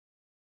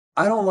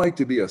I don't like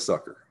to be a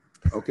sucker.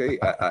 Okay.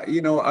 I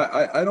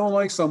don't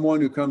like someone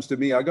who comes to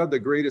me. I got the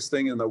greatest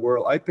thing in the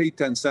world. I pay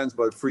 10 cents,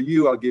 but for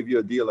you, I'll give you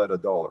a deal at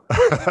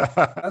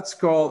 $1. That's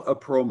called a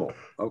promo.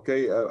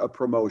 Okay. A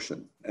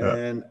promotion. Yeah.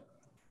 And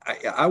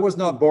I was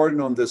not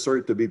born on this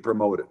earth to be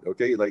promoted.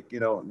 Okay. Like,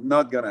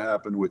 not going to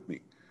happen with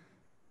me.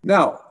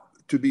 Now,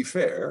 to be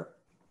fair,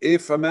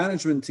 if a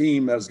management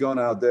team has gone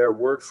out there,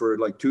 worked for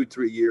like 2,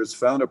 3 years,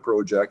 found a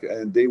project,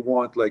 and they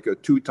want like a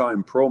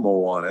 2-time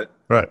promo on it,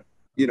 Right.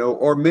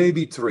 or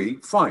maybe 3,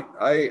 fine.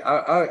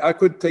 I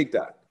could take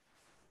that.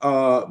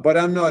 But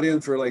I'm not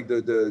in for like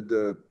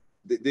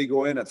they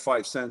go in at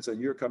 5 cents and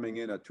you're coming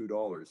in at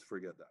 $2.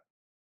 Forget that.